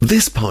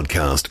This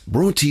podcast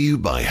brought to you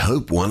by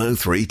Hope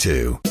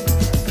 1032.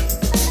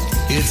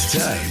 It's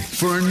time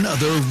for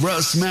another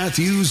Russ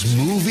Matthews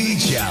Movie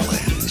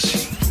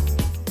Challenge.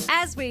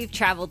 As we've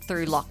travelled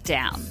through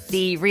lockdown,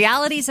 the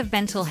realities of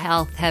mental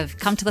health have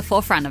come to the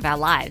forefront of our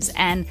lives,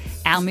 and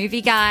our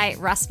movie guy,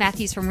 Russ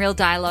Matthews from Real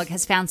Dialogue,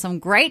 has found some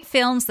great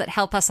films that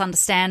help us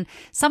understand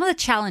some of the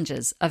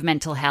challenges of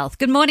mental health.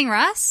 Good morning,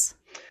 Russ.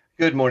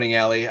 Good morning,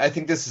 Allie. I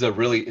think this is a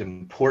really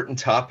important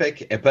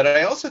topic, but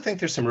I also think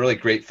there's some really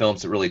great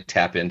films that really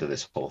tap into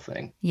this whole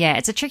thing. Yeah,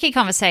 it's a tricky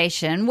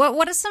conversation.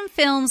 What are some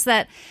films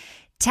that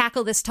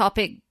tackle this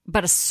topic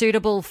but are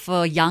suitable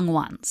for young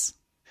ones?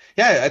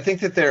 Yeah, I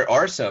think that there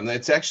are some.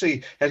 It's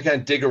actually, I had to kind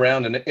of dig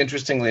around, and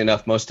interestingly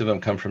enough, most of them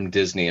come from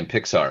Disney and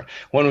Pixar.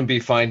 One would be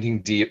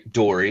Finding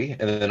Dory,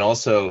 and then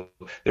also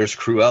there's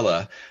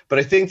Cruella. But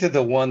I think that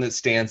the one that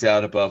stands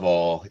out above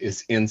all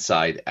is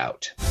Inside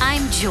Out.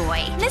 I'm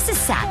joy. This is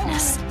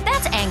sadness.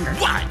 That's anger.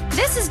 What?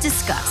 This is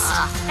disgust.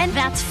 And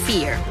that's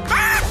fear.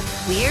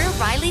 We're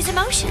Riley's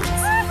emotions.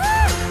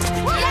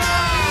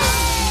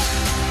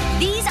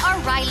 These are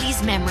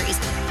Riley's memories.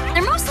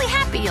 They're mostly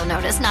happy, you'll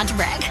notice, not to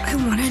brag. I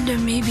wanted to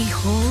maybe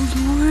hold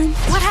one.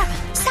 What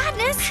happened?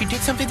 Sadness? She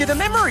did something to the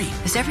memory.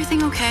 Is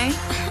everything okay?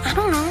 I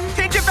don't know.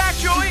 Take it back,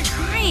 Joy.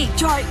 Trying.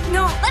 Joy,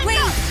 no, Let wait.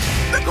 go.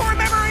 The core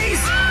memories.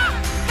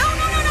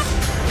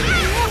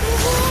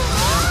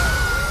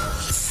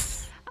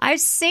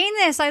 I've seen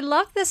this. I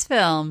love this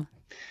film.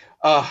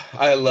 Oh,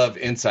 I love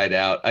Inside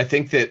Out. I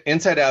think that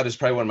Inside Out is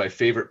probably one of my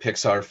favorite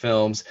Pixar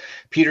films.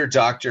 Peter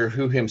Docter,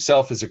 who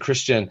himself is a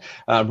Christian,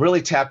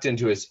 really tapped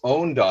into his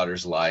own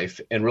daughter's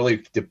life and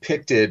really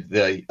depicted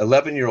the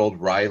 11-year-old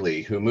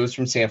Riley, who moves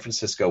from San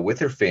Francisco with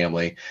her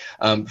family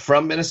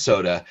from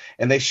Minnesota.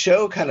 And they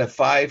show kind of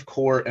 5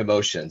 core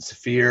emotions: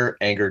 fear,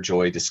 anger,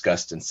 joy,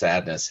 disgust, and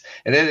sadness.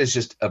 And it is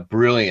just a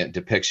brilliant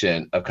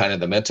depiction of kind of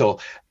the mental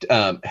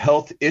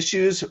health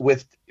issues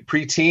with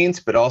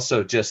preteens, but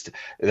also just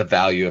the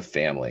value of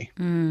family.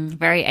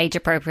 Very age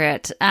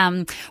appropriate.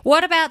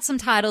 What about some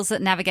titles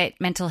that navigate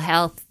mental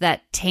health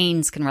that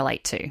teens can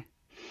relate to?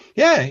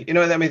 Yeah,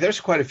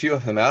 there's quite a few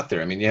of them out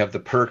there. You have The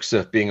Perks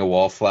of Being a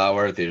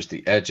Wallflower. There's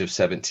The Edge of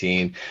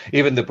 17,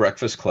 even The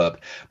Breakfast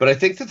Club. But I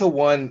think that the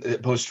one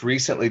that most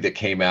recently that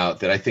came out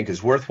that I think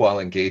is worthwhile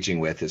engaging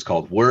with is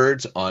called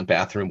Words on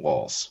Bathroom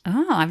Walls.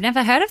 Oh, I've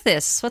never heard of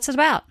this. What's it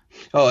about?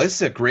 Oh, this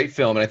is a great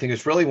film, and I think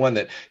it's really one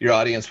that your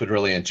audience would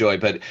really enjoy.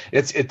 But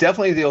it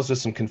definitely deals with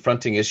some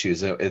confronting issues.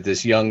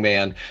 This young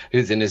man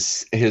who's in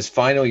his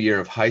final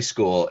year of high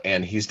school,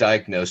 and he's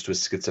diagnosed with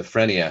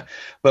schizophrenia.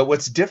 But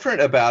what's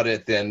different about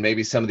it than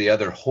maybe some of the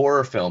other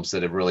horror films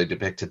that have really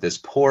depicted this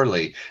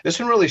poorly, this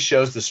one really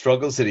shows the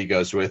struggles that he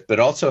goes with, but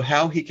also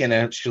how he can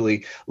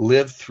actually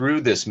live through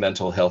this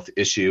mental health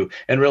issue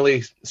and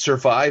really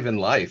survive in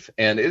life.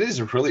 And it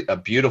is really a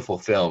beautiful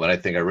film, and I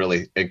think I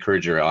really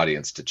encourage your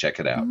audience to check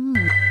it out.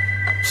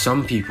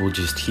 Some people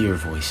just hear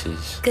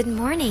voices. Good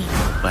morning.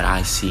 But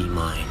I see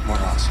mine. More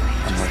awesome.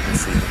 I'm looking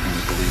for you to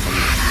believe in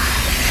me.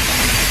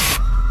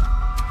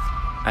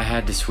 I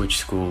had to switch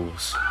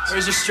schools.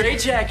 Where's your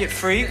straitjacket,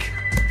 freak?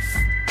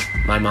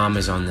 My mom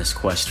is on this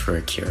quest for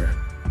a cure.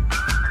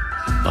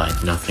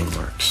 But nothing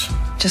works.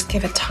 Just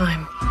give it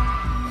time.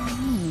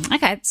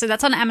 Okay, so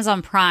that's on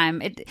Amazon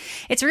Prime.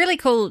 It's really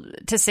cool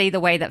to see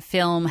the way that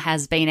film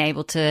has been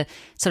able to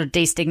sort of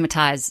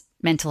destigmatize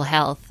mental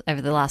health over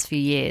the last few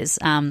years.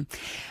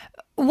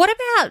 What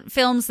about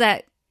films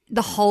that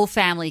the whole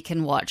family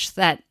can watch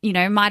that,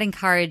 might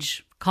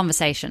encourage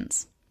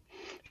conversations?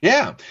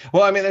 Yeah.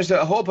 Well, there's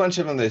a whole bunch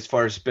of them as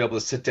far as be able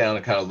to sit down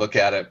and kind of look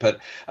at it. But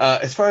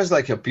as far as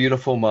like A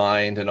Beautiful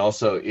Mind, and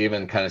also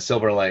even kind of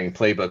Silver Lining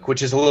Playbook,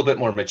 which is a little bit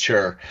more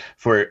mature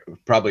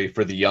probably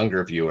for the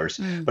younger viewers.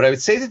 But I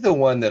would say that the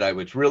one that I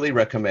would really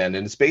recommend,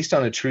 and it's based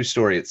on a true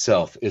story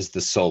itself, is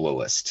The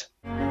Soloist.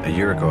 A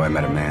year ago, I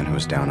met a man who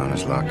was down on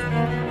his luck.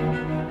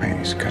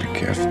 He's got a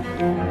gift.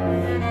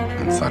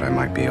 I thought I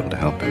might be able to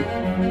help him.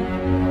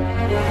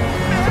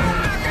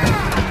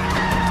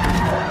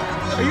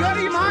 Are you out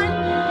of your mind?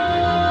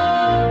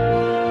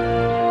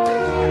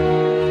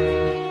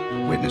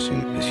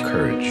 Witnessing his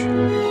courage,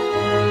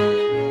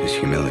 his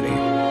humility,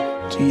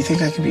 Do you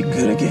think I can be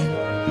good again?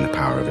 and the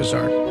power of his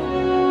art.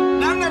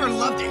 I've never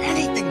loved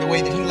anything the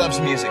way that he loves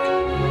music.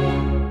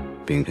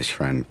 Being his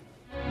friend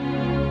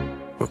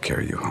will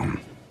carry you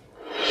home.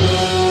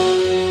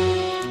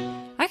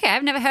 Okay,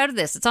 I've never heard of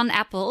this. It's on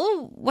Apple.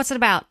 Ooh, what's it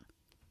about?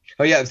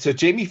 Oh, yeah. So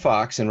Jamie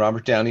Foxx and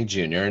Robert Downey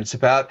Jr., and it's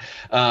about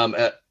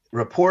a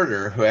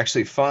reporter who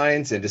actually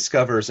finds and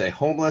discovers a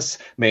homeless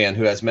man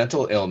who has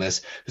mental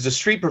illness, who's a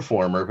street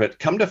performer, but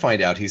come to find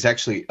out he's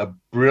actually a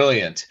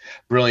brilliant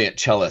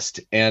cellist.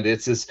 And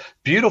it's this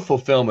beautiful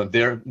film of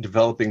their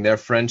developing their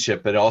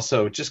friendship, but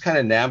also just kind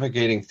of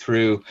navigating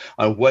through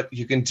on what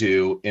you can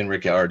do in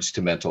regards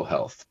to mental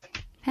health.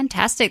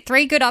 Fantastic.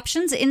 3 good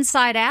options: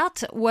 Inside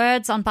Out,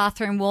 Words on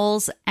Bathroom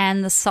Walls,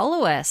 and The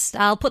Soloist.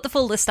 I'll put the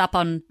full list up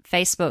on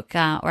Facebook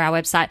or our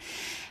website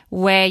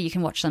where you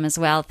can watch them as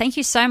well. Thank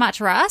you so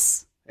much,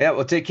 Russ. Yeah,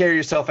 well, take care of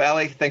yourself,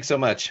 Allie. Thanks so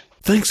much.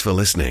 Thanks for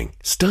listening.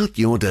 Start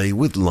your day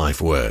with life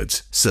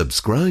words.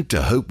 Subscribe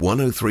to Hope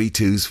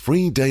 1032's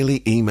free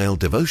daily email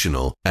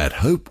devotional at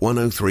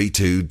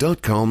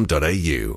hope1032.com.au.